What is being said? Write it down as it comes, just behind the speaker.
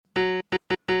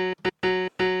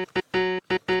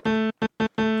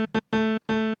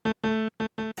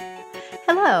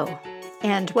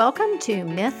and welcome to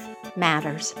Myth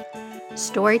Matters,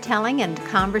 storytelling and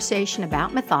conversation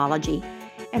about mythology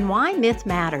and why myth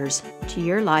matters to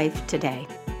your life today.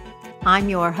 I'm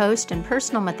your host and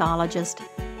personal mythologist,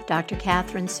 Dr.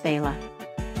 Catherine Svela.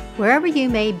 Wherever you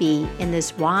may be in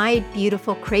this wide,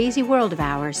 beautiful, crazy world of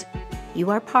ours, you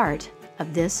are part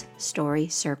of this story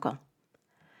circle.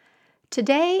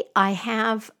 Today, I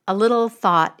have a little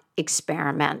thought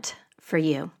experiment for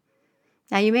you.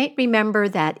 Now, you may remember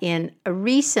that in a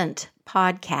recent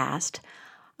podcast,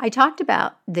 I talked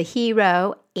about the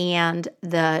hero and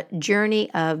the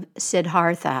journey of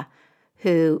Siddhartha,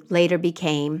 who later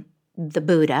became the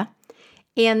Buddha.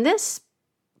 And this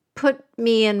put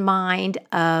me in mind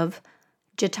of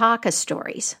Jataka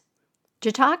stories.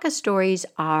 Jataka stories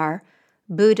are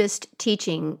Buddhist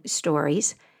teaching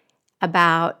stories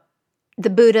about the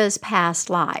Buddha's past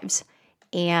lives.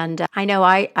 And I know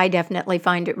I definitely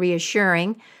find it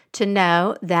reassuring to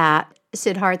know that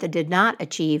Siddhartha did not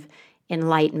achieve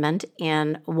enlightenment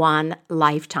in one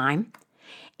lifetime.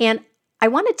 And I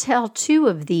want to tell two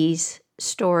of these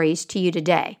stories to you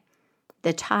today,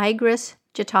 the Tigress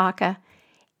Jataka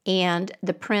and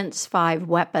the Prince Five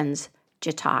Weapons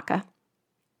Jataka.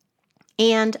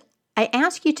 And I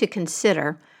ask you to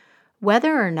consider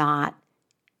whether or not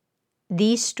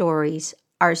these stories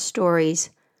are stories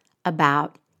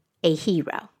about a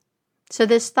hero. So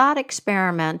this thought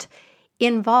experiment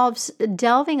involves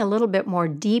delving a little bit more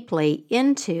deeply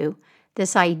into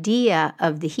this idea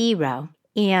of the hero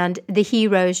and the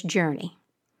hero's journey.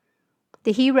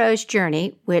 The hero's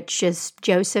journey, which is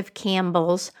Joseph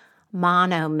Campbell's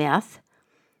monomyth,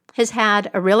 has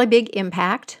had a really big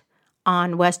impact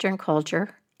on Western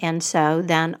culture and so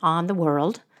then on the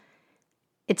world.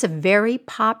 It's a very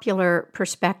popular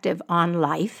perspective on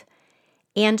life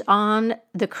and on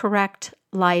the correct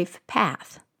life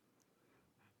path.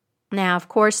 Now, of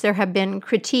course, there have been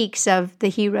critiques of the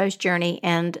hero's journey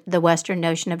and the Western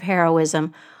notion of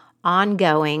heroism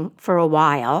ongoing for a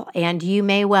while, and you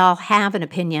may well have an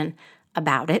opinion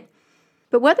about it.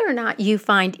 But whether or not you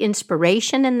find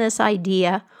inspiration in this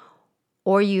idea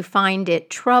or you find it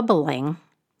troubling,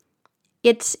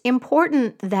 it's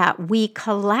important that we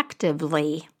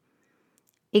collectively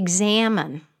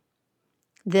examine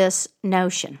this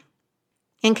notion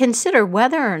and consider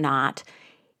whether or not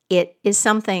it is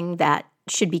something that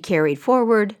should be carried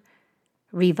forward,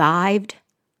 revived,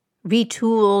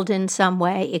 retooled in some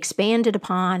way, expanded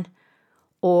upon,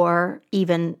 or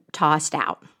even tossed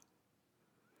out.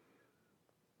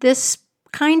 This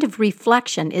kind of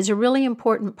reflection is a really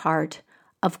important part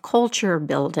of culture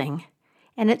building,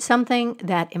 and it's something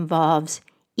that involves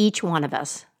each one of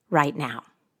us right now.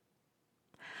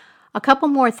 A couple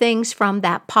more things from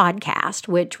that podcast,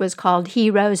 which was called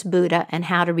Heroes, Buddha, and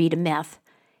How to Read a Myth,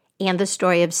 and the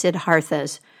story of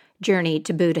Siddhartha's journey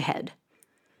to Buddhahood.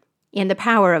 In The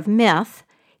Power of Myth,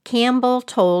 Campbell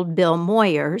told Bill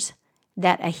Moyers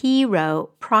that a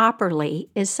hero properly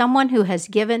is someone who has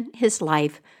given his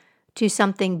life to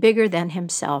something bigger than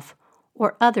himself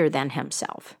or other than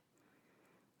himself.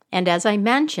 And as I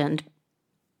mentioned,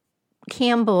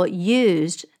 Campbell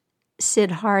used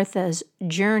Siddhartha's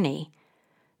journey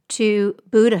to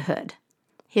Buddhahood,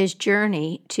 his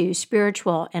journey to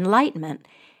spiritual enlightenment,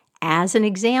 as an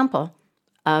example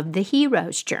of the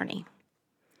hero's journey.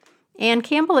 And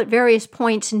Campbell at various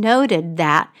points noted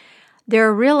that there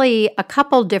are really a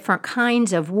couple different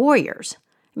kinds of warriors.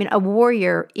 I mean, a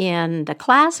warrior in the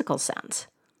classical sense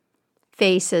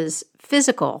faces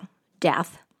physical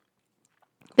death,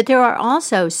 but there are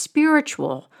also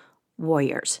spiritual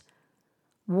warriors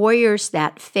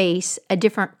that face a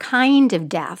different kind of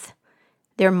death.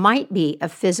 There might be a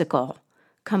physical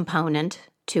component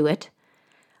to it,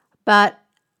 but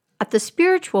at the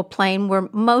spiritual plane, we're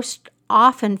most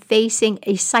often facing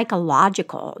a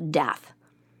psychological death.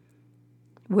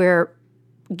 We're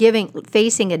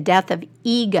facing a death of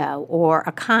ego or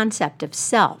a concept of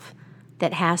self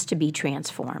that has to be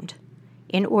transformed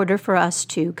in order for us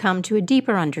to come to a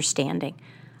deeper understanding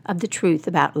of the truth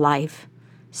about life,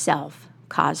 self,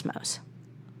 cosmos.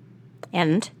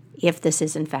 And if this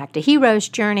is in fact a hero's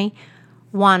journey,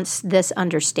 once this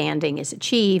understanding is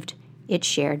achieved, it's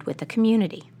shared with the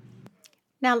community.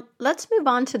 Now, let's move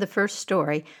on to the first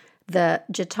story, the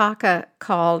Jataka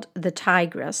called the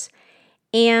Tigress.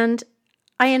 And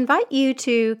I invite you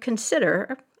to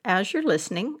consider, as you're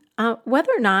listening,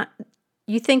 whether or not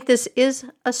you think this is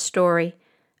a story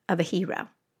of a hero.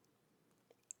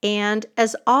 And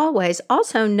as always,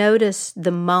 also notice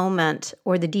the moment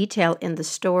or the detail in the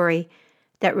story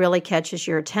that really catches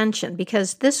your attention,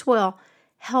 because this will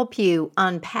help you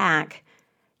unpack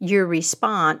your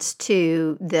response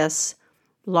to this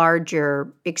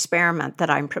larger experiment that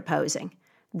I'm proposing,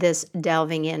 this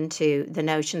delving into the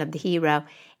notion of the hero.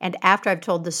 And after I've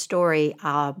told the story,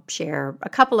 I'll share a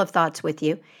couple of thoughts with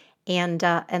you, and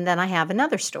then I have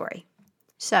another story.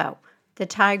 So, the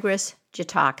Tigress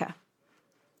Jataka.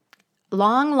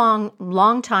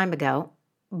 Long time ago,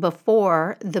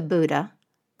 before the Buddha,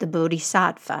 the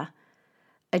Bodhisattva,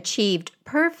 achieved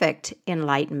perfect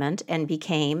enlightenment and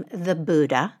became the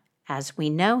Buddha as we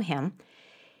know him,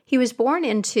 he was born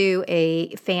into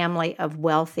a family of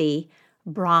wealthy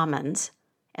Brahmins,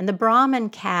 and the Brahmin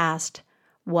caste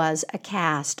was a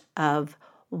caste of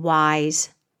wise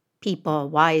people,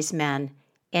 wise men,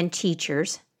 and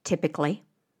teachers, typically.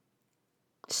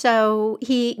 So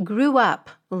he grew up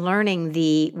learning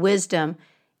the wisdom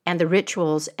and the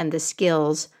rituals and the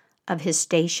skills of his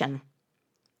station.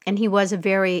 And he was a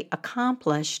very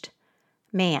accomplished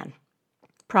man,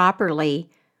 properly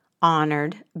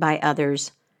honored by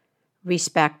others,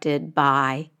 respected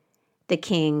by the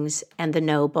kings and the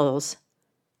nobles,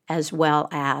 as well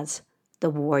as the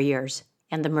warriors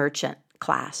and the merchant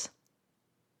class.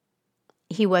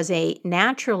 He was a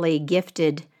naturally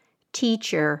gifted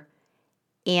teacher,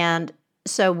 and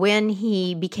so when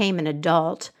he became an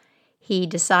adult, he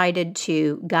decided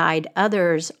to guide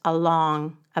others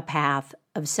along a path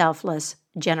of selfless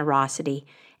generosity,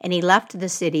 and he left the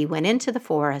city, went into the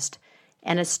forest,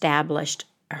 and established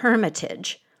a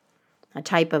hermitage, a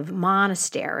type of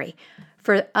monastery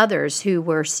for others who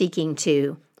were seeking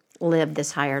to live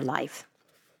this higher life.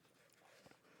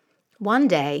 One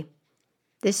day,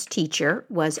 this teacher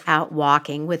was out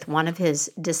walking with one of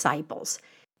his disciples.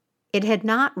 It had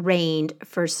not rained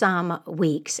for some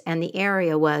weeks, and the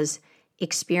area was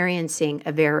experiencing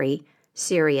a very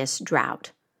serious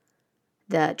drought.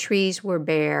 The trees were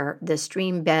bare, the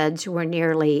stream beds were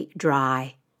nearly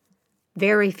dry,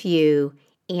 very few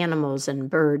animals and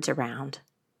birds around.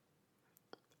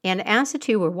 And as the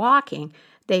two were walking,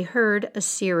 they heard a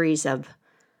series of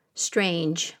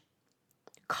strange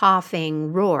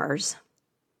coughing roars,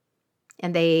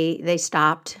 and they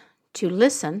stopped to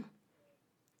listen,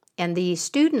 and the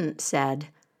student said,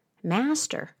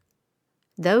 "Master,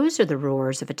 those are the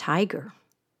roars of a tiger.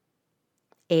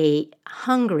 A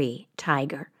hungry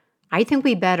tiger. I think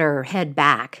we better head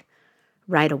back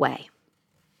right away."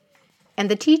 And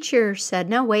the teacher said,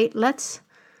 "No, wait, let's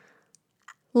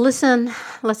listen.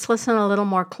 Let's listen a little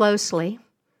more closely."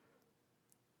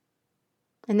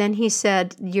 And then he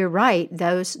said, "You're right,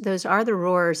 those are the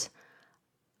roars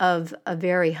of a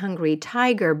very hungry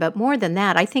tiger, but more than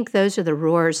that, I think those are the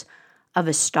roars of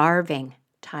a starving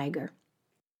tiger.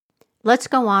 Let's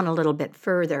go on a little bit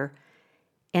further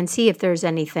and see if there's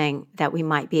anything that we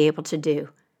might be able to do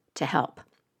to help."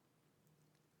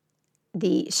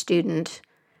 The student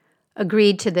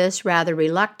agreed to this rather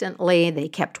reluctantly. They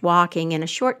kept walking. In a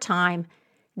short time,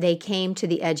 they came to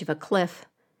the edge of a cliff,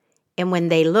 and when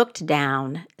they looked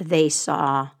down, they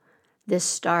saw this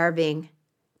starving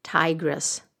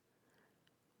tigress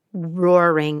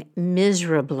roaring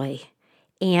miserably,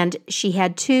 and she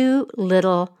had two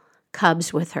little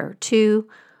cubs with her, two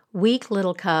weak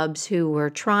little cubs who were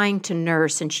trying to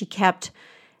nurse, and she kept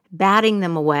batting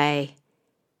them away.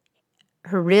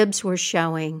 Her ribs were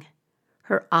showing,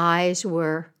 her eyes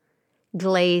were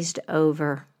glazed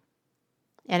over.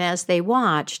 And as they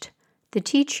watched, the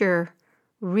teacher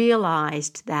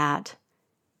realized that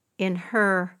in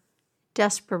her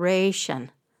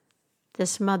desperation,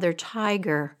 this mother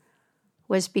tiger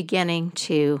was beginning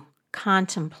to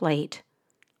contemplate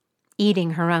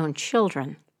eating her own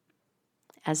children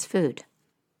as food.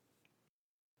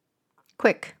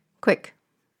 Quick,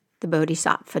 the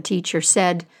Bodhisattva teacher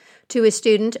said to his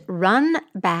student, "Run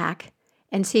back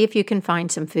and see if you can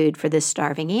find some food for this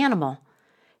starving animal.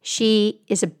 She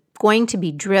is going to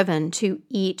be driven to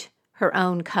eat her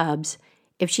own cubs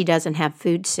if she doesn't have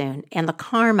food soon, and the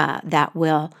karma that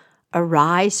will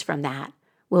arise from that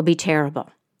will be terrible.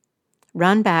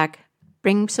 Run back,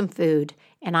 bring some food,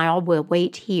 and I will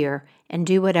wait here and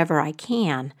do whatever I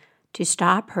can to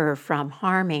stop her from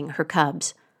harming her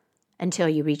cubs until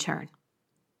you return."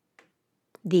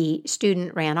 The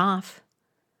student ran off.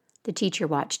 The teacher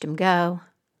watched him go,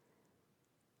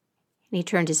 and he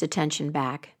turned his attention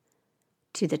back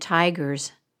to the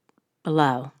tigers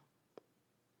below.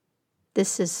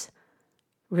 This is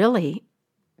really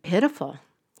pitiful,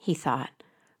 he thought,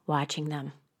 watching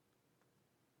them.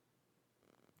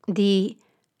 The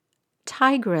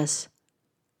tigress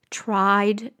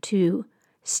tried to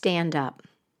stand up.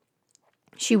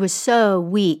 She was so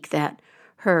weak that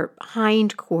her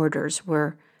hindquarters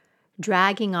were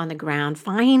dragging on the ground.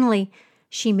 Finally,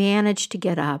 she managed to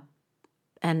get up,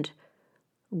 and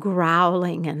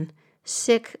growling and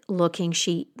sick-looking,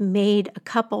 she made a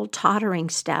couple tottering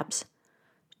steps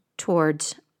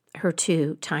towards her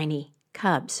 2 tiny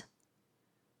cubs.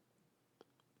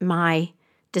 My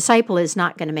disciple is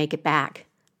not going to make it back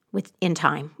in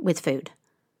time with food,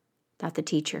 thought the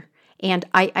teacher. And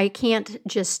I can't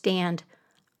just stand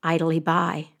idly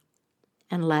by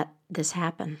and let this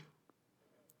happen.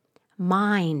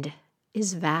 Mind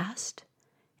is vast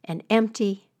and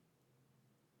empty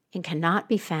and cannot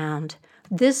be found.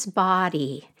 This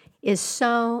body is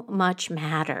so much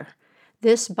matter.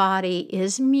 This body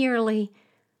is merely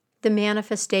the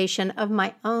manifestation of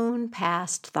my own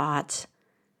past thoughts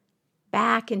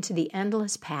back into the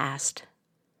endless past.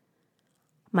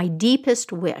 My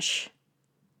deepest wish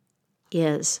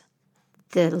is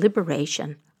the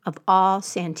liberation of all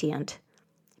sentient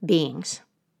beings.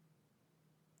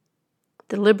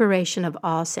 The liberation of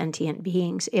all sentient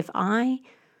beings. If I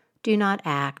do not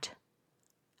act,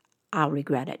 I'll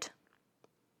regret it.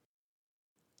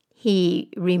 He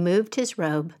removed his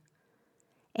robe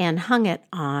and hung it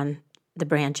on the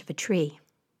branch of a tree.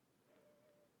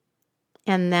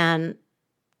 And then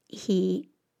he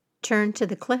turned to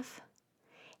the cliff,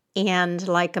 and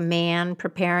like a man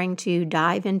preparing to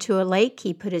dive into a lake,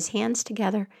 he put his hands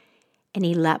together and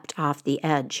he leapt off the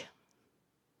edge.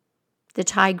 The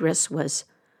tigress was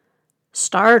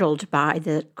startled by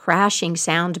the crashing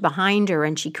sound behind her,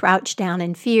 and she crouched down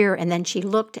in fear, and then she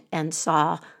looked and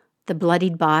saw the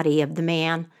bloodied body of the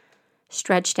man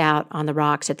stretched out on the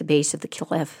rocks at the base of the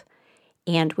cliff,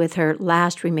 and with her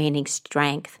last remaining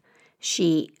strength,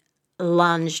 she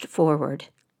lunged forward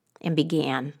and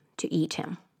began to eat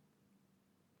him.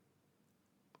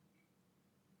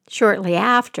 Shortly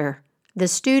after, the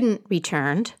student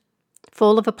returned,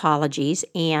 full of apologies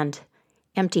and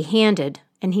empty-handed,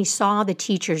 and he saw the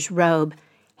teacher's robe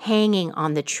hanging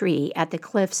on the tree at the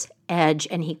cliff's edge,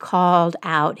 and he called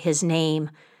out his name.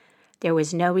 There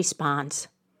was no response.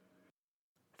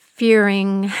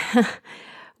 Fearing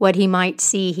what he might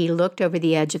see, he looked over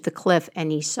the edge of the cliff,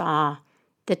 and he saw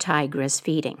the tigress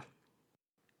feeding.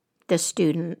 The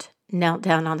student knelt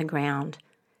down on the ground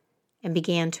and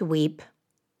began to weep.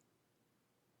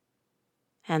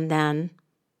 And then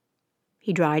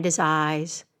he dried his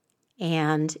eyes,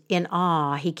 and in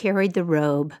awe he carried the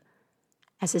robe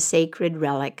as a sacred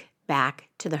relic back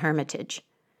to the hermitage.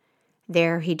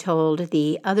 There he told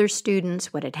the other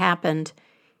students what had happened.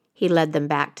 He led them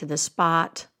back to the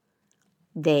spot.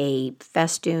 They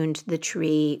festooned the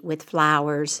tree with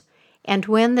flowers, and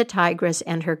when the tigress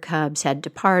and her cubs had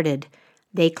departed,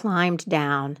 they climbed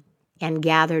down and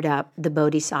gathered up the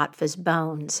bodhisattva's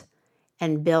bones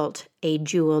and built a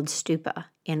jeweled stupa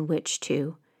in which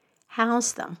to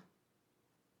house them.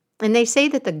 And they say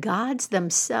that the gods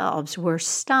themselves were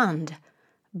stunned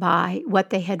by what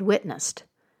they had witnessed.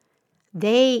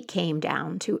 They came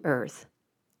down to earth,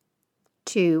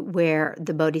 to where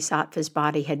the bodhisattva's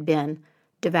body had been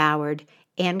devoured,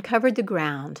 and covered the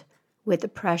ground with the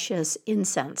precious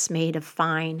incense made of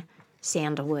fine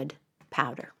sandalwood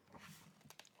powder.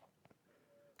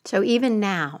 So even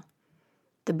now,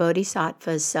 the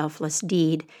bodhisattva's selfless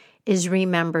deed is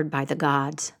remembered by the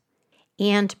gods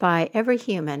and by every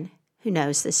human who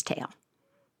knows this tale.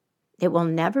 It will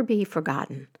never be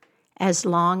forgotten as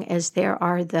long as there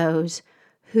are those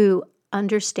who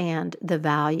understand the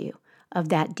value of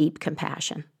that deep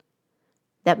compassion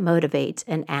that motivates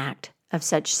an act of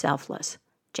such selfless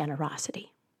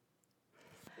generosity.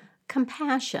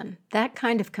 Compassion, that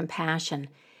kind of compassion,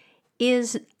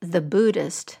 is the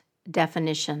Buddhist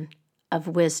definition of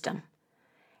wisdom.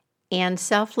 And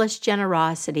selfless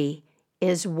generosity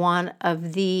is one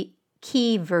of the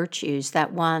key virtues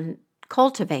that one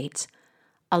cultivates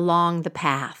along the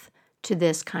path to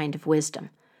this kind of wisdom.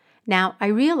 Now, I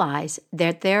realize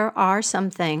that there are some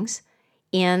things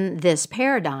in this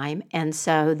paradigm, and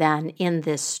so then in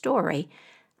this story,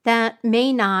 that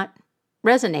may not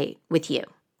resonate with you.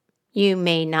 You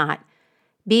may not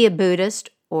be a Buddhist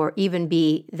or even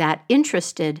be that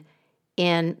interested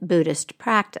in Buddhist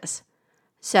practice.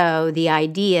 So the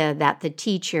idea that the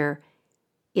teacher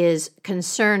is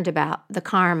concerned about the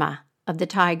karma of the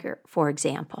tiger, for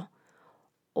example,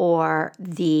 or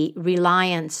the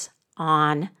reliance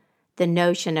on the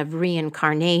notion of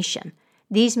reincarnation,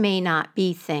 these may not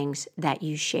be things that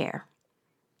you share.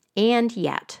 And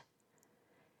yet,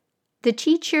 the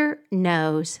teacher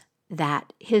knows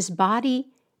that his body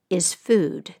is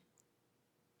food,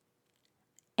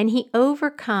 and he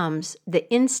overcomes the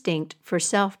instinct for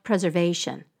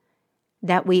self-preservation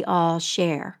that we all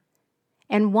share.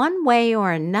 And one way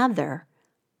or another,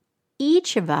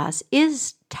 each of us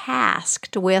is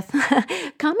tasked with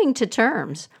coming to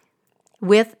terms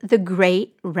with the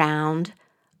great round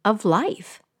of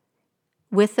life,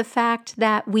 with the fact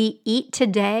that we eat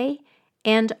today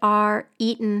and are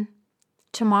eaten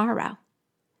tomorrow.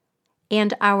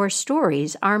 And our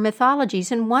stories, our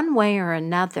mythologies, in one way or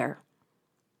another,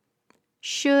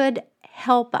 should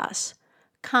help us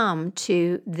come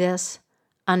to this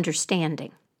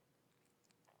understanding.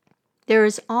 There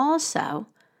is also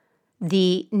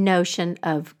the notion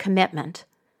of commitment.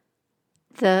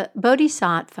 The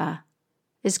Bodhisattva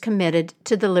is committed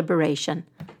to the liberation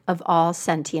of all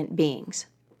sentient beings.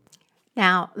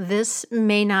 Now, this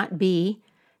may not be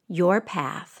your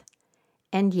path,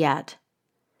 and yet,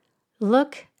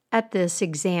 look at this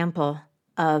example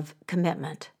of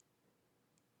commitment.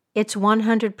 It's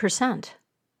 100%.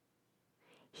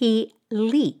 He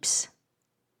leaps.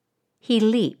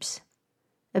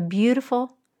 A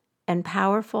beautiful and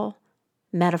powerful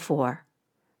metaphor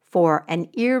for an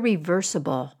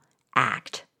irreversible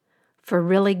act, for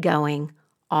really going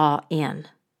all in.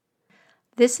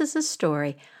 This is a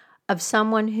story of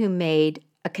someone who made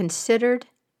a considered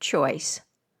choice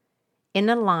in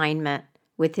alignment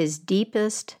with his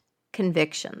deepest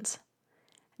convictions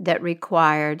that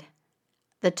required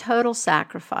the total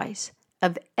sacrifice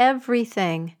of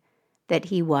everything that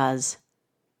he was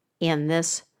in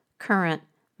this current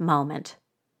moment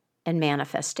and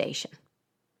manifestation.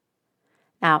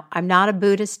 Now, I'm not a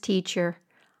Buddhist teacher.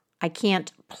 I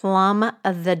can't plumb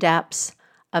the depths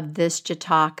of this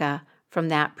Jataka from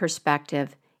that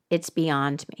perspective. It's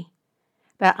beyond me.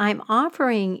 But I'm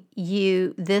offering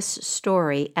you this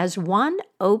story as one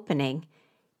opening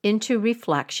into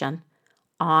reflection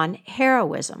on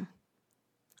heroism,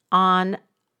 on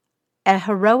a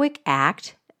heroic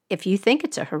act, if you think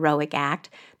it's a heroic act,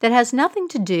 that has nothing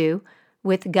to do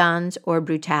with guns or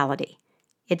brutality.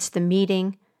 It's the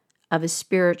meeting of a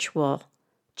spiritual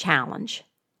challenge.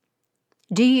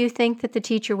 Do you think that the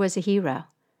teacher was a hero?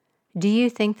 Do you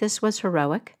think this was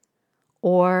heroic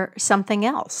or something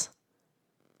else?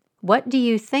 What do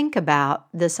you think about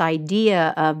this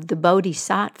idea of the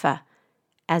Bodhisattva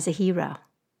as a hero?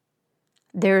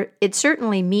 It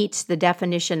certainly meets the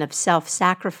definition of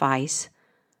self-sacrifice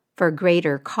for a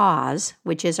greater cause,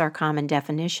 which is our common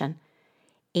definition,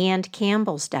 and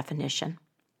Campbell's definition.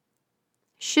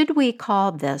 Should we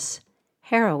call this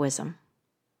heroism?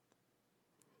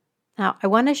 Now, I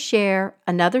want to share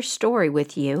another story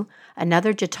with you,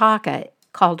 another Jataka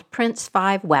called Prince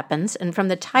Five Weapons, and from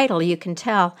the title you can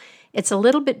tell it's a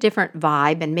little bit different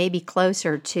vibe and maybe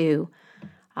closer to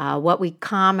what we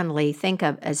commonly think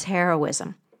of as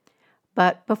heroism.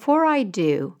 But before I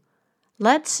do,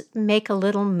 let's make a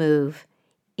little move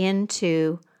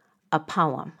into a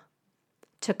poem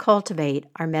to cultivate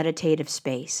our meditative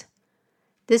space.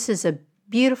 This is a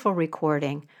beautiful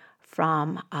recording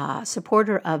from a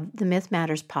supporter of the Myth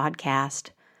Matters podcast,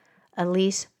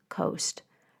 Elise Coast,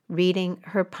 reading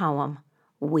her poem,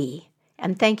 We.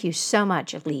 And thank you so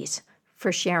much, Elise,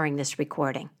 for sharing this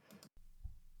recording.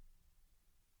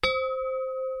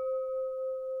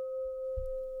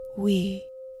 We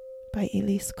by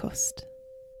Elise Coast.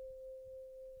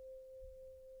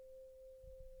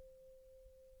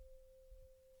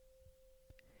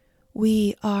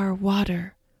 We are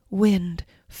water, wind,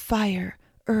 fire,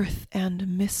 earth,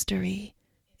 and mystery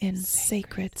in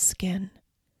sacred skin.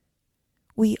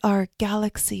 We are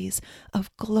galaxies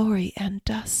of glory and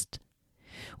dust.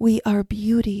 We are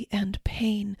beauty and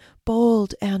pain,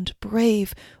 bold and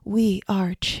brave. We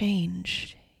are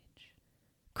change.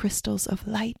 Crystals of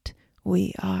light,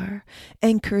 we are.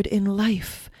 Anchored in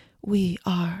life, we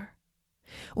are.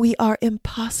 We are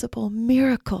impossible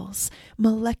miracles,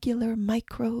 molecular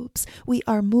microbes. We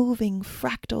are moving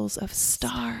fractals of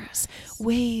stars,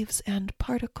 waves and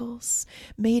particles,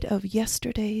 made of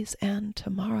yesterdays and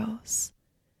tomorrows,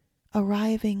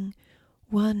 arriving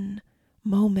one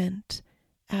moment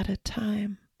at a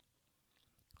time,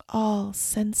 all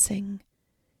sensing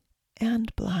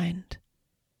and blind.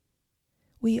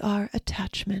 We are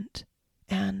attachment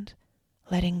and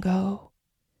letting go.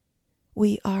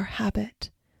 We are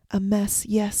habit, a mess,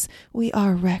 yes, we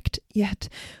are wrecked, yet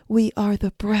we are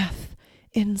the breath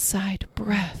inside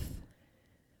breath.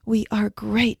 We are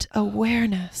great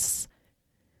awareness.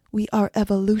 We are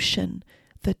evolution,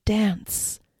 the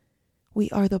dance. We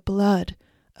are the blood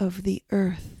of the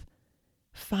earth,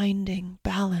 finding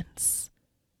balance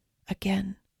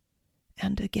again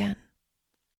and again.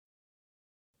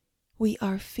 We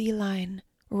are feline,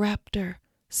 raptor,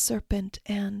 serpent,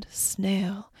 and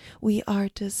snail. We are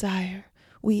desire.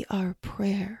 We are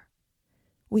prayer.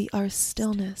 We are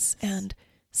stillness and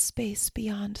space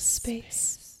beyond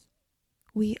space.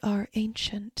 We are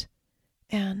ancient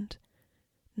and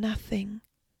nothing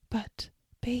but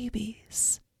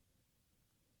babies.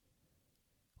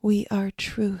 We are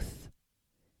truth.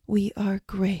 We are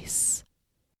grace.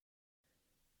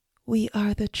 We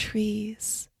are the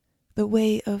trees, the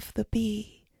way of the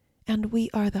bee, and we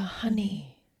are the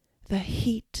honey, the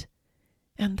heat,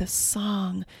 and the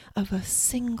song of a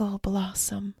single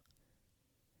blossom.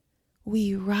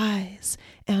 We rise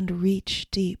and reach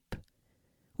deep.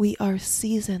 We are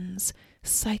seasons,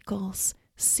 cycles,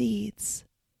 seeds,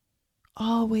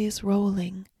 always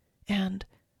rolling and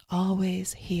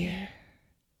always here.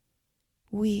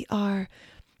 We are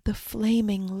the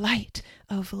flaming light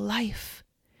of life.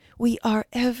 We are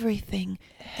everything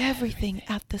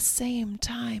at the same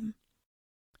time.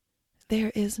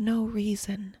 There is no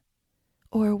reason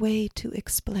or way to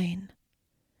explain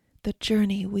the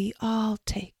journey we all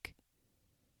take,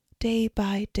 day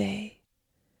by day,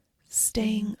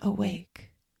 staying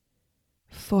awake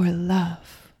for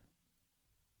love.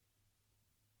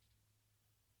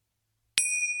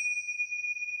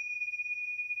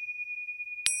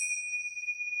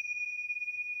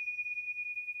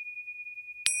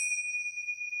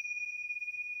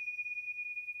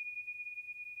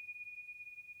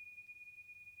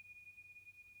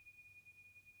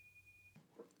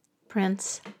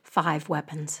 Prince, Five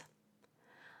Weapons.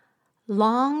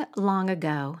 Long, long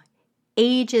ago,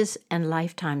 ages and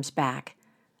lifetimes back,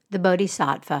 the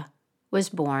Bodhisattva was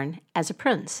born as a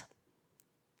prince.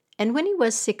 And when he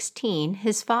was 16,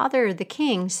 his father, the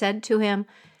king, said to him,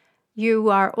 "You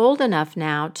are old enough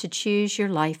now to choose your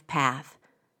life path.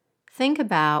 Think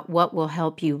about what will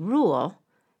help you rule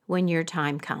when your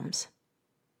time comes."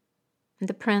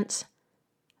 The prince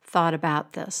thought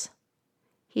about this.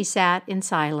 He sat in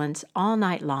silence all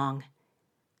night long,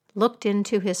 looked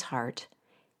into his heart,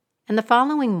 and the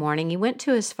following morning he went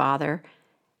to his father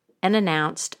and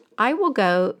announced, "I will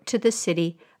go to the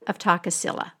city of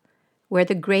Takasila, where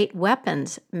the great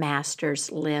weapons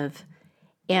masters live,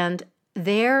 and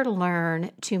there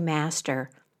learn to master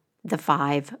the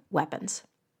 5 weapons."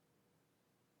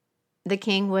 The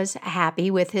king was happy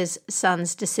with his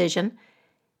son's decision,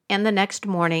 and the next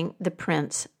morning the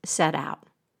prince set out.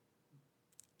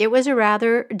 It was a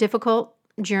rather difficult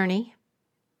journey.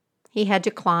 He had to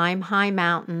climb high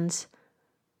mountains,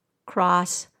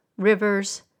 cross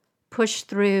rivers, push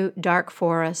through dark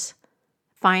forests.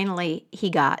 Finally, he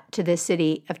got to the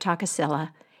city of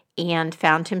Takasila and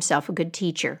found himself a good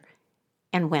teacher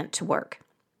and went to work.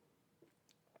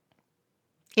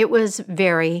 It was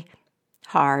very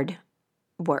hard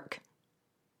work.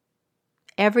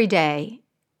 Every day,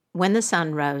 when the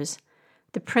sun rose,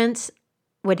 the prince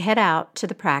would head out to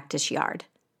the practice yard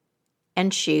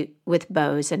and shoot with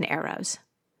bows and arrows.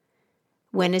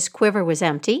 When his quiver was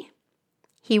empty,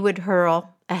 he would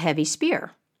hurl a heavy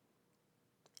spear.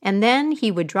 And then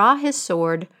he would draw his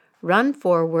sword, run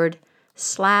forward,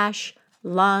 slash,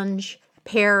 lunge,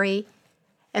 parry,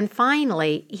 and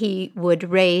finally he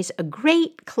would raise a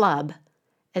great club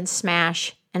and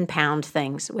smash and pound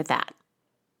things with that.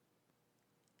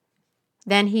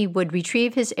 Then he would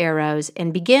retrieve his arrows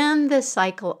and begin the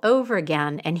cycle over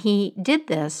again, and he did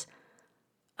this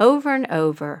over and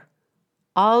over,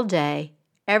 all day,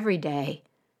 every day,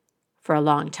 for a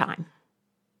long time.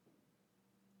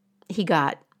 He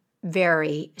got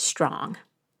very strong,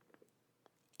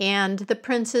 and the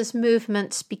prince's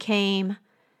movements became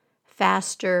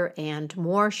faster and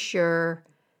more sure,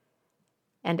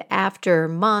 and after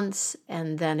months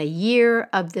and then a year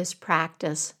of this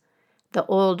practice, the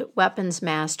old weapons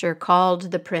master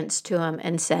called the prince to him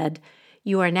and said,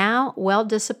 "You are now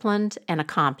well-disciplined and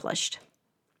accomplished.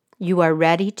 You are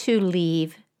ready to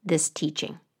leave this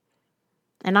teaching.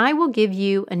 And I will give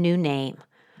you a new name.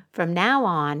 From now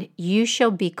on, you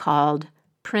shall be called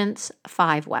Prince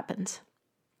Five Weapons.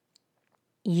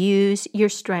 Use your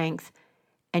strength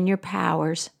and your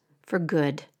powers for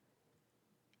good,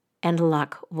 and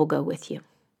luck will go with you."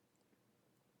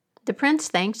 The prince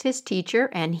thanked his teacher,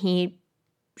 and he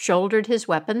shouldered his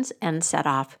weapons and set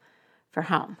off for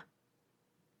home.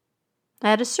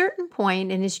 At a certain point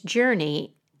in his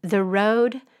journey, the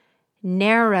road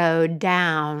narrowed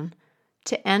down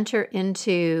to enter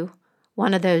into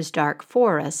one of those dark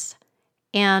forests,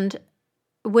 and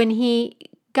when he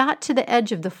got to the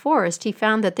edge of the forest, he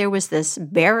found that there was this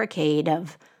barricade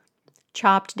of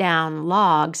chopped down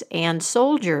logs, and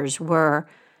soldiers were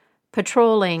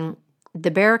patrolling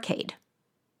the barricade.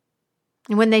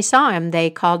 And when they saw him,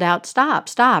 they called out, "Stop,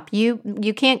 stop. You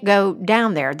can't go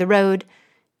down there. The road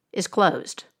is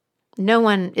closed. No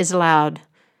one is allowed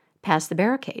past the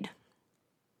barricade."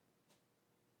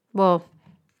 "Well,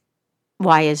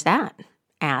 why is that?"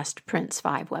 asked Prince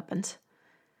Five Weapons.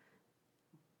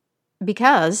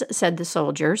 "Because," said the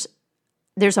soldiers,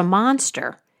 there's a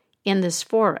monster in this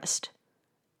forest,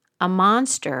 a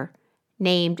monster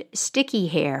named Sticky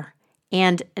Hair,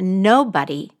 and no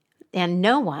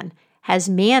one has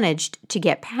managed to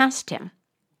get past him.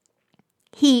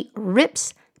 He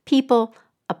rips people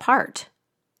apart,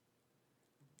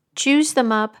 chews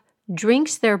them up,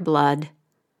 drinks their blood.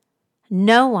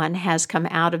 No one has come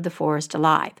out of the forest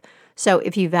alive. So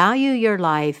if you value your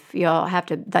life, you'll have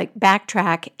to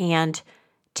backtrack and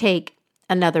take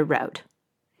another road.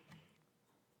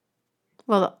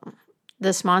 Well,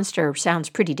 this monster sounds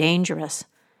pretty dangerous,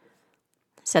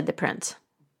 said the prince.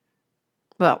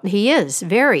 Well, he is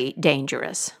very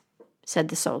dangerous, said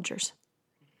the soldiers.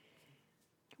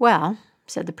 Well,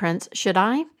 said the prince, should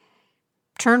I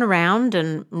turn around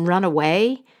and run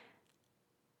away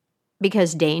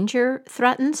because danger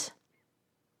threatens?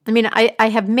 I mean, I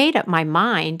have made up my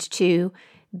mind to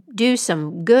do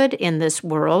some good in this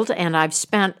world, and I've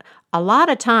spent a lot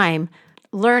of time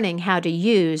learning how to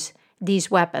use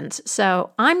these weapons.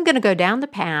 So I'm going to go down the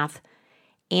path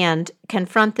and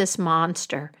confront this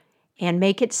monster and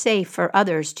make it safe for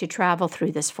others to travel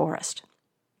through this forest.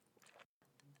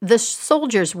 The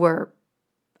soldiers were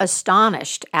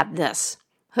astonished at this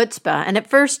chutzpah, and at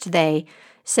first they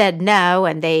said no,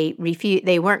 and they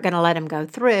weren't going to let him go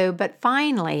through, but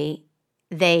finally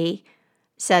they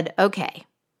said okay.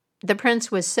 The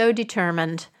prince was so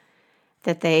determined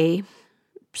that they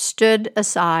stood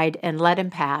aside and let him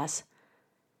pass.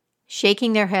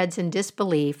 Shaking their heads in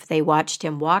disbelief, they watched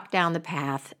him walk down the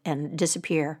path and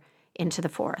disappear into the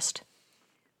forest.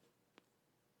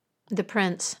 The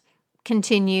prince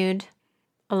continued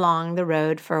along the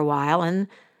road for a while, and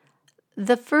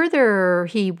the further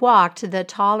he walked, the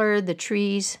taller the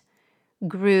trees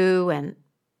grew, and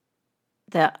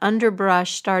the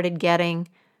underbrush started getting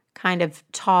kind of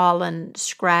tall and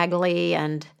scraggly,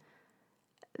 and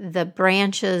the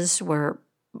branches were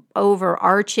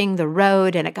overarching the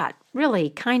road, and it got really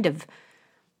kind of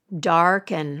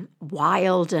dark and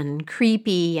wild and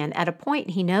creepy. And at a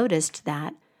point, he noticed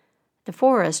that the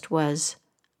forest was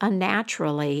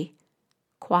unnaturally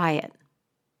quiet.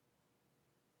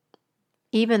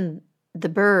 Even the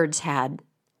birds had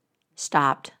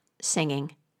stopped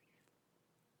singing.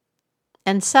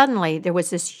 And suddenly there was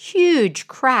this huge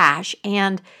crash,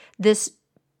 and this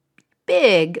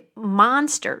big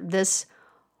monster, this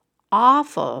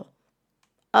awful,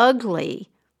 ugly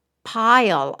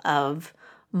pile of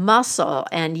muscle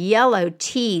and yellow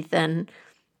teeth and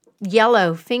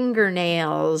yellow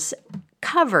fingernails,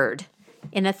 covered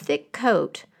in a thick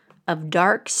coat of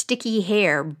dark, sticky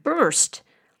hair, burst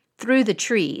through the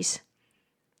trees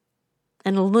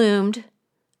and loomed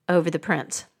over the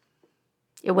prince.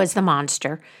 It was the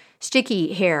monster,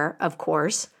 Sticky Hair, of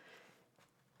course.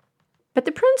 But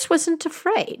the prince wasn't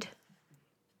afraid.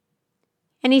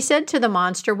 And he said to the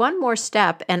monster, "One more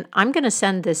step, and I'm going to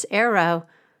send this arrow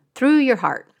through your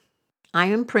heart. I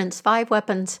am Prince Five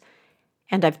Weapons,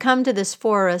 and I've come to this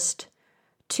forest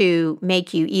to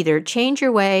make you either change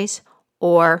your ways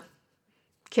or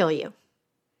kill you."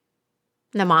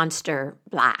 The monster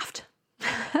laughed.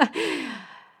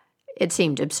 It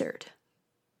seemed absurd.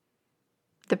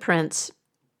 The prince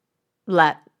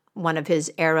let one of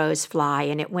his arrows fly,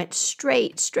 and it went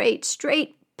straight,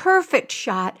 perfect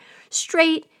shot,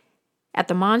 straight at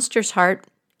the monster's heart,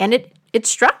 and it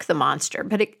struck the monster,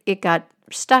 but it got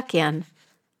stuck in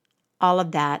all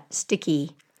of that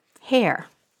sticky hair.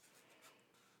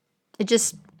 It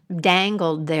just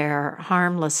dangled there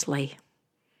harmlessly.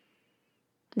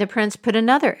 The prince put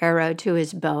another arrow to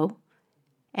his bow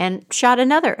and shot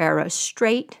another arrow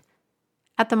straight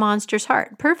at the monster's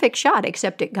heart. Perfect shot,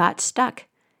 except it got stuck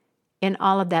in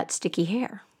all of that sticky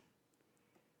hair.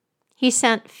 He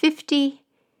sent 50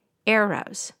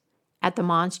 arrows at the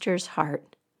monster's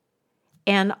heart,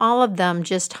 and all of them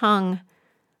just hung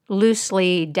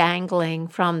loosely dangling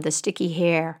from the sticky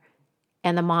hair,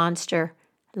 and the monster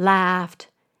laughed,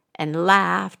 and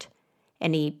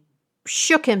he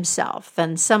shook himself,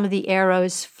 and some of the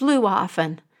arrows flew off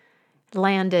and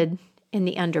landed in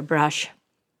the underbrush.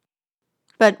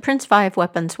 But Prince Five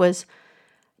Weapons was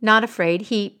not afraid.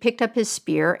 He picked up his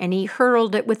spear and he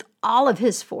hurled it with all of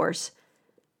his force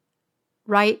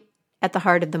right at the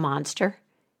heart of the monster.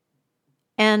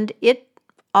 And it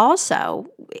also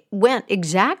went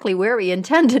exactly where he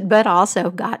intended, but also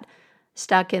got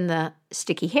stuck in the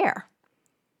sticky hair.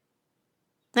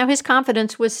 Now his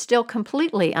confidence was still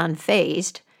completely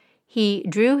unfazed. He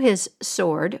drew his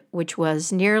sword, which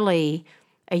was nearly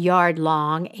a yard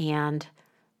long and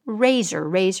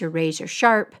razor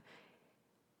sharp,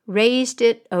 raised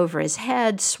it over his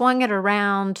head, swung it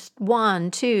around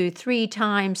 1, 2, 3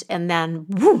 times, and then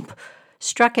whoop,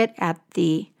 struck it at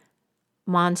the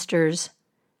monster's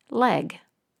leg.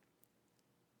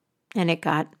 And it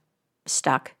got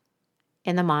stuck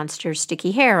in the monster's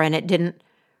sticky hair, and it didn't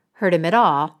hurt him at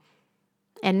all.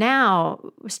 And now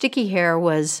Sticky Hair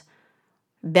was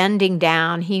bending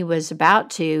down. He was about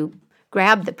to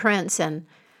grab the prince and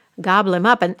gobble him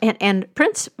up. And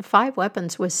Prince Five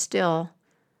Weapons was still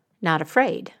not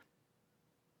afraid.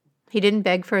 He didn't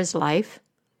beg for his life.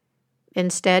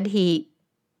 Instead, he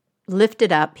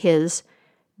lifted up his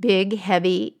big,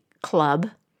 heavy club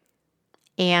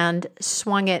and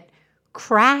swung it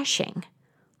crashing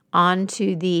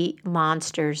onto the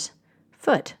monster's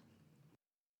foot.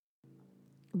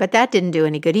 But that didn't do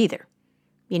any good either.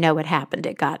 You know what happened.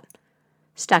 It got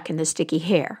stuck in the sticky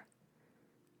hair.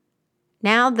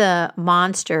 Now the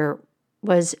monster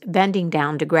was bending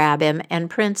down to grab him, and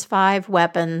Prince Five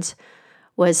Weapons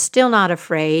was still not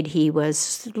afraid. He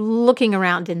was looking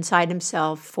around inside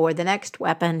himself for the next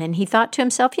weapon, and he thought to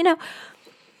himself,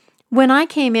 when I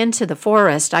came into the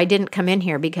forest, I didn't come in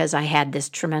here because I had this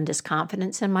tremendous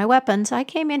confidence in my weapons. I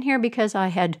came in here because I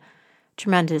had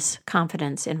tremendous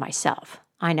confidence in myself.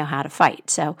 I know how to fight,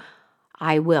 so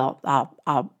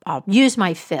I'll use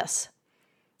my fists.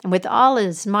 And with all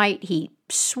his might, he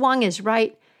swung his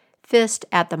right fist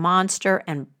at the monster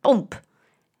and boom,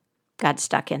 got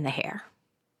stuck in the hair.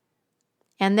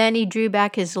 And then he drew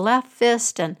back his left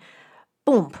fist and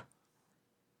boom,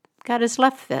 got his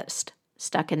left fist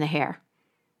stuck in the hair.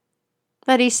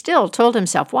 But he still told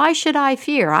himself, why should I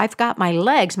fear? I've got my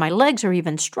legs. My legs are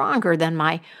even stronger than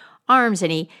my arms.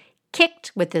 And he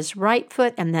kicked with his right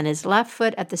foot and then his left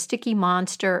foot at the sticky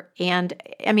monster. And,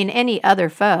 any other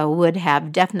foe would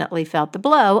have definitely felt the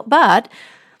blow, but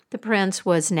the prince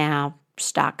was now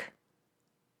stuck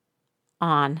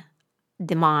on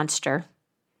the monster.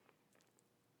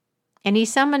 And he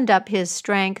summoned up his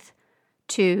strength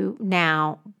to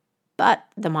now butt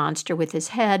the monster with his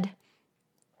head.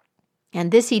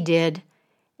 And this he did,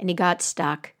 and he got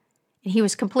stuck. And he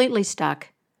was completely stuck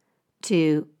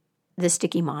to the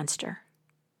sticky monster.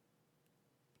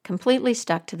 Completely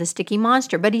stuck to the sticky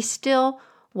monster, but he still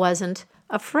wasn't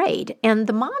afraid. And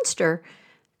the monster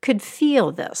could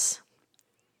feel this.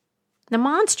 The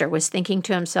monster was thinking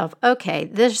to himself, okay,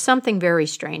 there's something very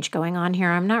strange going on here.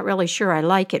 I'm not really sure I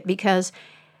like it because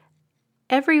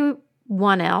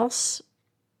everyone else,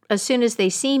 as soon as they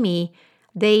see me,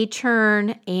 they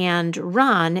turn and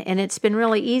run, and it's been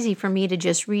really easy for me to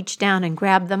just reach down and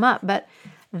grab them up. But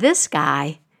this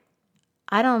guy,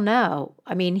 I don't know.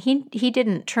 He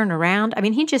didn't turn around.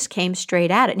 He just came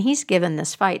straight at it, and he's given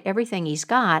this fight everything he's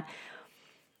got.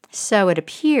 So it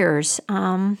appears,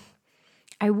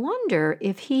 I wonder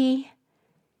if he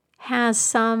has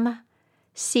some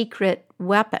secret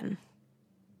weapon.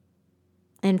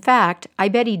 In fact, I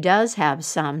bet he does have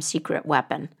some secret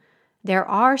weapon. There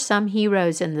are some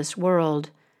heroes in this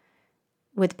world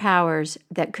with powers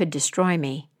that could destroy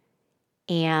me,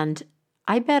 and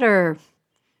I better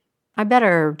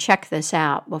check this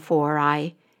out before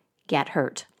I get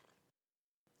hurt.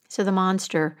 So the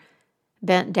monster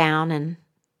bent down and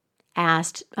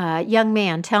asked, young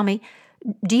man, tell me,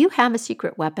 do you have a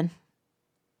secret weapon?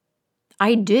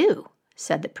 I do,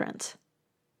 said the prince.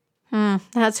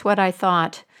 That's what I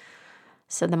thought,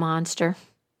 said the monster.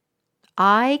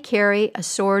 I carry a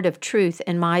sword of truth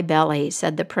in my belly,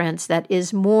 said the prince, that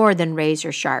is more than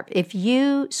razor sharp. If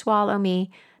you swallow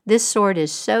me, this sword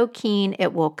is so keen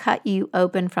it will cut you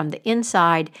open from the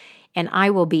inside, and I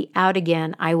will be out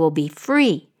again. I will be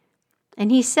free.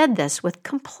 And he said this with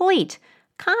complete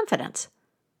confidence.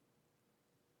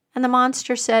 And the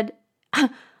monster said,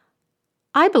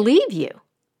 I believe you.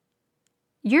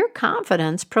 Your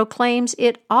confidence proclaims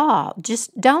it all.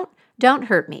 Just don't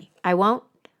hurt me. I won't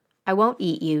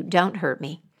eat you. Don't hurt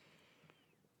me.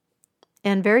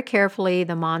 And very carefully,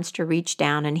 the monster reached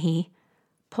down and he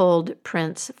pulled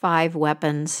Prince Five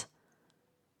Weapons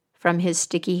from his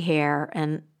sticky hair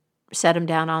and set him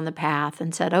down on the path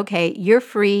and said, okay, you're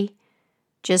free.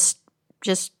 Just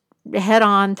head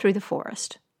on through the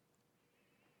forest.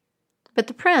 But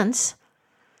the prince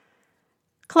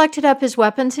collected up his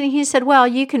weapons and he said, well,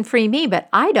 you can free me, but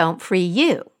I don't free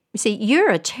you. You see, you're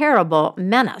a terrible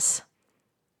menace.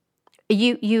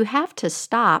 You have to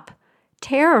stop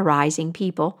terrorizing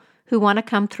people who want to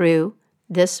come through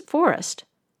this forest.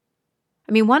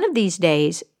 One of these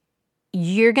days,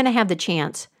 you're going to have the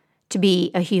chance to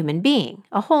be a human being.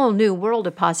 A whole new world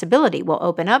of possibility will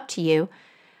open up to you,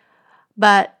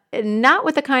 but not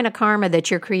with the kind of karma that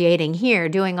you're creating here,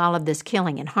 doing all of this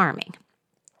killing and harming.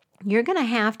 You're going to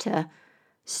have to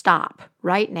stop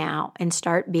right now and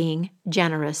start being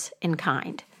generous and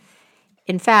kind.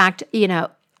 In fact,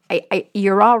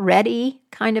 you're already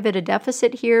kind of at a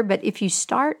deficit here, but if you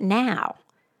start now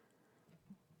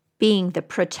being the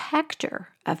protector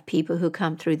of people who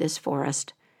come through this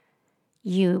forest,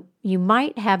 you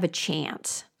might have a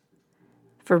chance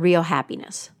for real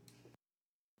happiness.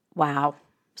 Wow,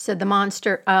 said the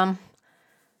monster.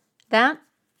 That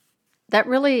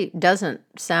really doesn't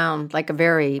sound like a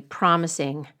very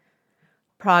promising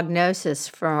prognosis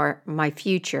for my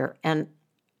future. And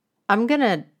I'm going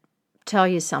to tell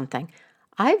you something.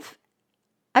 I've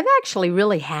actually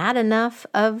really had enough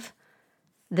of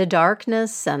the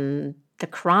darkness and the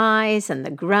cries and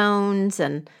the groans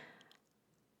and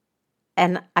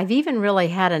I've even really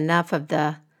had enough of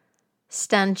the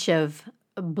stench of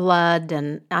blood.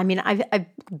 And I mean, I've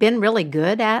been really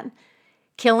good at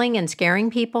killing and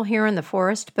scaring people here in the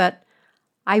forest, but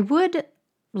I would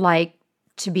like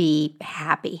to be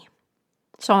happy.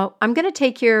 So I'm going to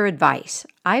take your advice.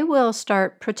 I will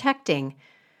start protecting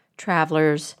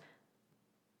travelers.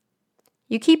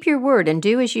 You keep your word and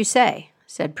do as you say,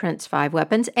 said Prince Five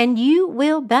Weapons, and you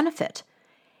will benefit.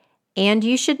 And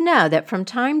you should know that from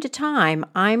time to time,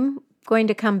 I'm going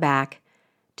to come back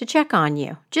to check on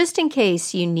you, just in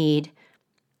case you need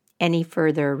any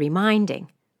further reminding.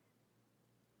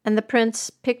 And the prince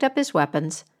picked up his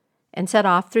weapons and set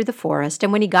off through the forest.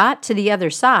 And when he got to the other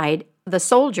side, the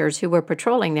soldiers who were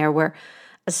patrolling there were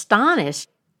astonished.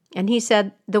 And he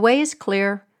said, "The way is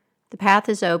clear. The path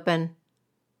is open.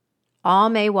 All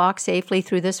may walk safely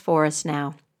through this forest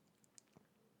now.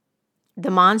 The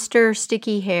monster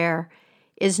Sticky Hair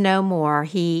is no more.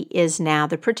 He is now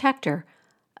the protector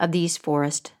of these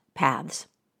forest paths."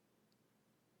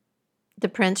 The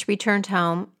prince returned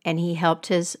home and he helped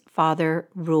his father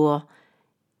rule.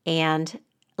 And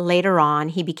later on,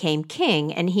 he became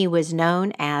king, and he was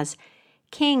known as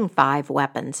King Five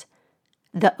Weapons,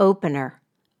 the opener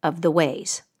of the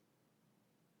ways.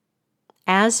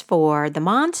 As for the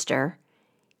monster,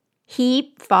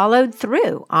 he followed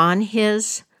through on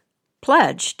his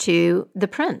pledge to the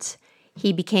prince.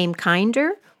 He became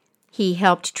kinder, he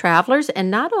helped travelers, and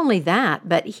not only that,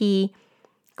 but he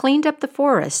cleaned up the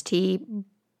forest. He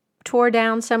tore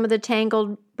down some of the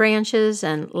tangled branches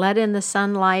and let in the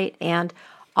sunlight, and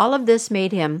all of this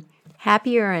made him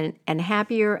happier and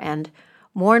happier and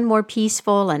more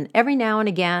peaceful. And every now and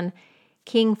again,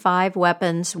 King Five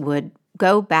Weapons would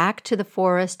go back to the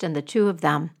forest, and the two of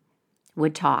them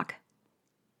would talk.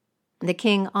 The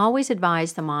king always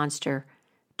advised the monster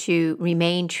to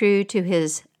remain true to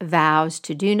his vows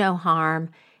to do no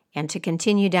harm and to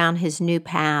continue down his new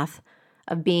path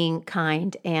of being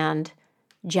kind and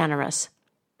generous.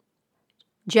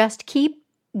 "Just keep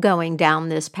going down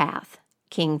this path,"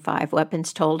 King Five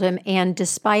Weapons told him, "and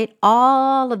despite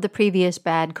all of the previous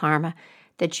bad karma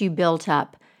that you built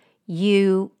up,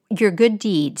 your good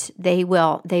deeds, they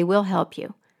will help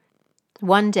you."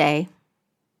 One day,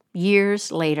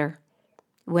 years later,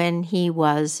 when he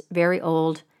was very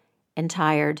old and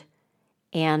tired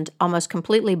and almost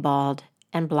completely bald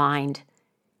and blind,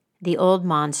 the old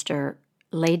monster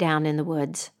lay down in the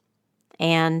woods,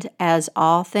 and as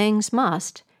all things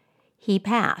must, he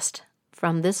passed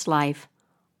from this life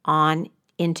on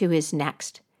into his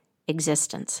next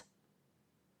existence.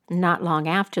 Not long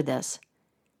after this,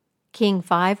 King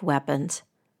Five Weapons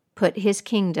put his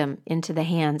kingdom into the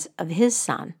hands of his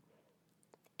son,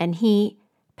 and he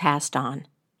passed on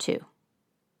too.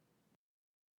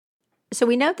 So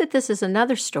we note that this is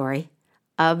another story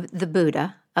of the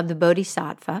Buddha, of the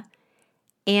Bodhisattva,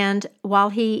 and while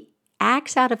he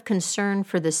acts out of concern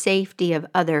for the safety of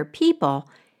other people,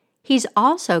 he's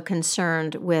also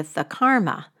concerned with the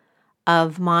karma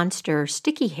of monster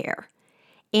Sticky Hair.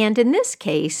 And in this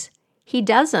case, he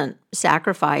doesn't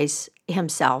sacrifice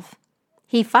himself.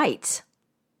 He fights.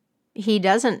 He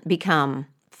doesn't become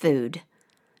food.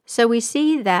 So we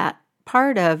see that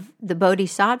part of the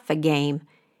Bodhisattva game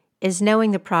is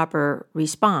knowing the proper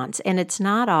response, and it's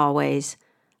not always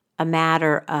a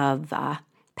matter of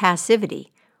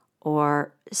passivity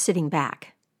or sitting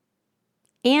back.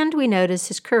 And we notice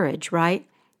his courage, right?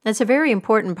 That's a very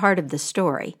important part of the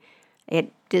story.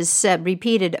 It is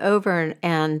repeated over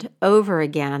and over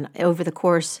again over the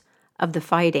course of the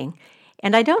fighting.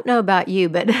 And I don't know about you,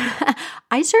 but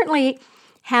I certainly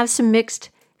have some mixed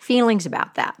feelings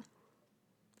about that.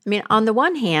 I mean, on the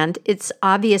one hand, it's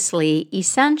obviously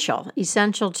essential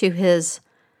to his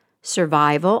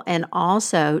survival and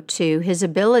also to his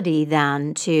ability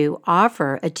then to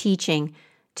offer a teaching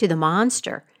to the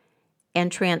monster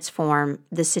and transform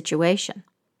the situation.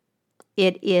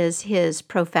 It is his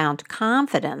profound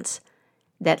confidence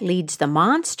that leads the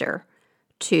monster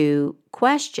to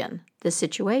question the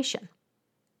situation.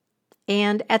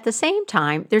 And at the same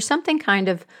time, there's something kind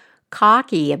of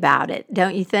cocky about it,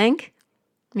 don't you think?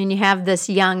 I mean, you have this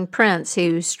young prince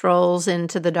who strolls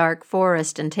into the dark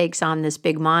forest and takes on this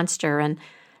big monster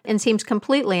and seems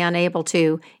completely unable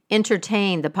to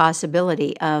entertain the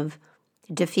possibility of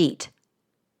defeat.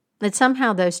 That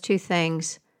somehow those two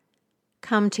things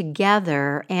come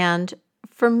together, and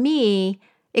for me,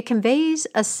 it conveys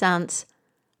a sense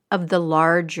of the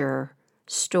larger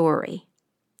story,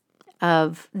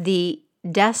 of the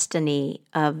destiny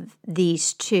of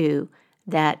these two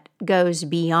that goes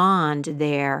beyond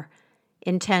their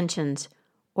intentions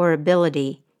or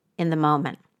ability in the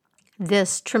moment.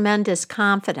 This tremendous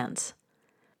confidence,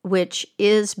 which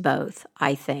is both,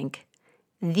 I think,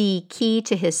 the key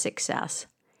to his success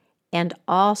and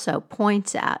also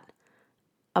points at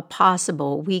a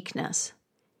possible weakness,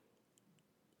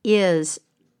 is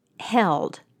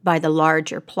held by the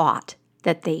larger plot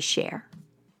that they share.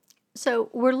 So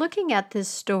we're looking at this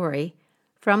story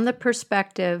from the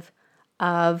perspective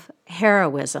of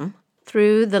heroism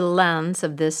through the lens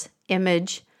of this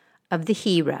image of the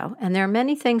hero. And there are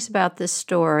many things about this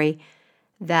story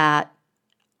that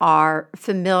are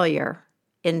familiar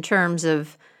in terms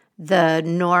of the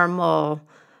normal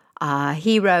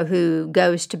hero who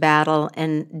goes to battle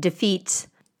and defeats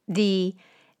the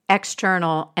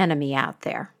external enemy out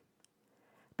there.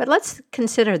 But let's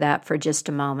consider that for just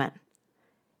a moment.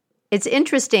 It's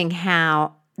interesting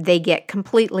how they get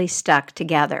completely stuck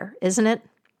together, isn't it?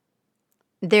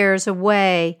 There's a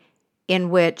way in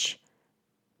which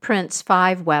Prince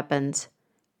Five Weapons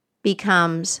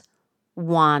becomes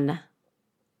one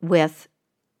with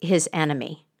his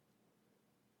enemy.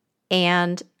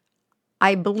 And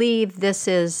I believe this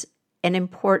is an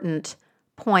important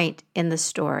point in the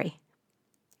story,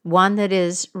 one that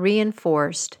is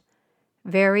reinforced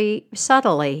very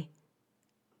subtly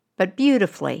but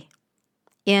beautifully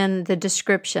in the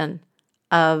description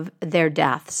of their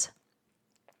deaths.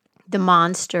 The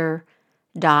monster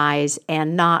dies,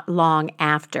 and not long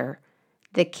after,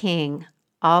 the king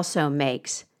also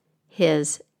makes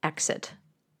his exit.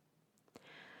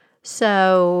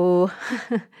 So,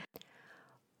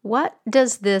 what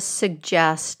does this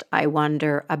suggest, I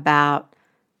wonder, about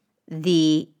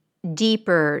the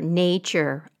deeper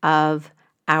nature of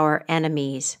our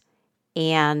enemies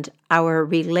and our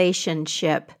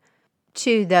relationship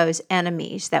to those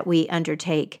enemies that we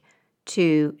undertake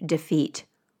to defeat,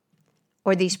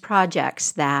 or these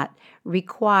projects that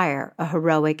require a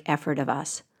heroic effort of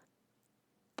us?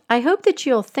 I hope that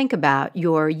you'll think about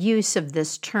your use of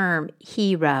this term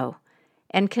hero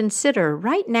and consider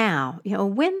right now,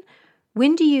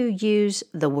 when do you use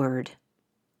the word?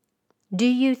 Do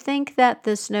you think that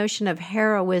this notion of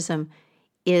heroism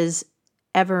is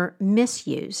ever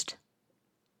misused?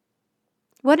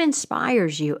 What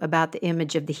inspires you about the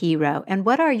image of the hero, and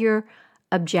what are your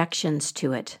objections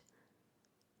to it?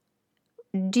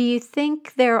 Do you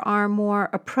think there are more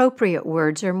appropriate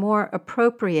words or more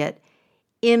appropriate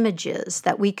images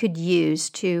that we could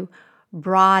use to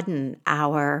broaden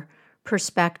our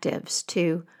perspectives,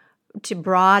 to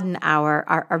broaden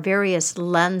our various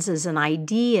lenses and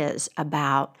ideas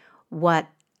about what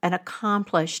an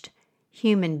accomplished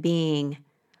human being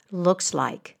looks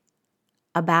like,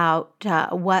 about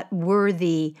what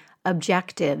worthy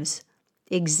objectives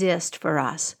exist for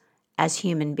us as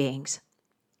human beings?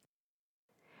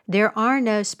 There are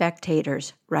no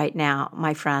spectators right now,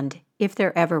 my friend, if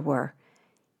there ever were.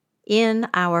 In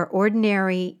our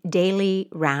ordinary daily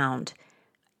round,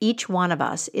 each one of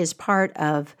us is part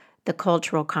of the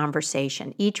cultural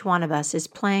conversation. Each one of us is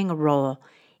playing a role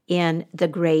in the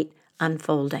great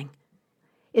unfolding.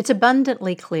 It's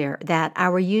abundantly clear that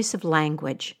our use of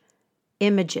language,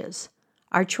 images,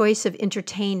 our choice of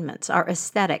entertainments, our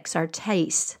aesthetics, our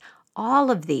tastes, all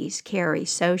of these carry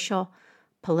social,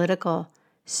 political,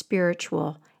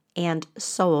 spiritual, and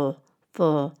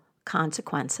soulful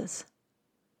consequences.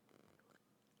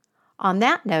 On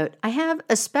that note, I have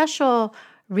a special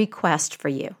request for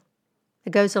you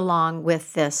that goes along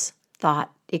with this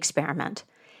thought experiment,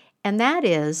 and that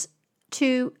is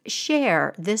to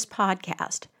share this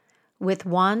podcast with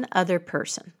one other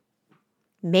person.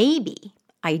 Maybe,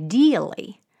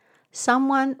 ideally,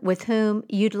 someone with whom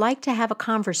you'd like to have a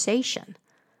conversation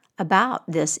about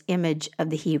this image of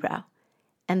the hero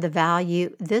and the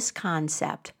value this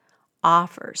concept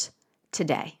offers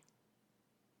today.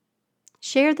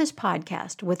 Share this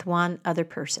podcast with one other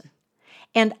person,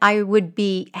 and I would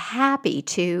be happy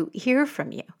to hear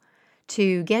from you,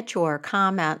 to get your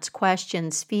comments,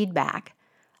 questions, feedback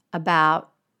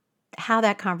about how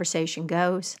that conversation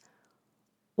goes,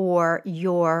 or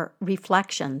your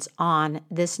reflections on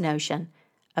this notion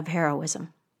of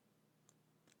heroism.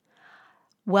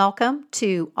 Welcome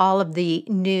to all of the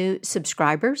new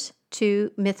subscribers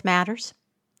to Myth Matters.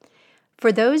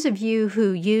 For those of you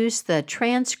who use the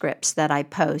transcripts that I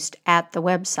post at the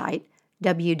website,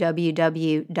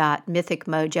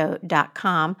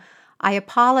 www.mythicmojo.com, I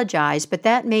apologize, but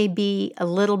that may be a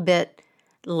little bit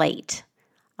late.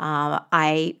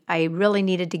 I really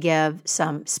needed to give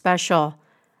some special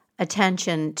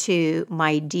attention to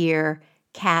my dear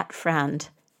cat friend,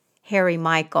 Harry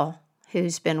Michael,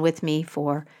 who's been with me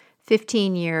for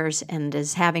 15 years and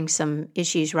is having some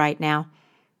issues right now.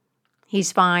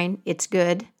 He's fine. It's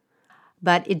good.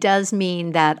 But it does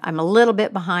mean that I'm a little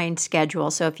bit behind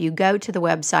schedule. So if you go to the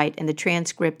website and the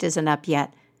transcript isn't up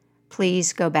yet,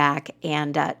 please go back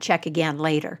and check again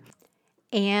later.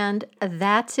 And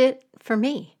that's it for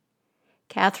me,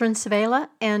 Catherine Savela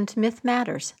and Myth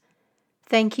Matters.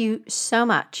 Thank you so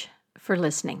much for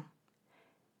listening.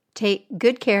 Take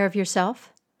good care of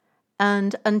yourself.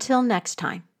 And until next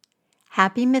time,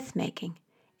 happy myth making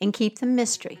and keep the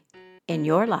mystery in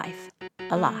your life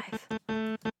alive.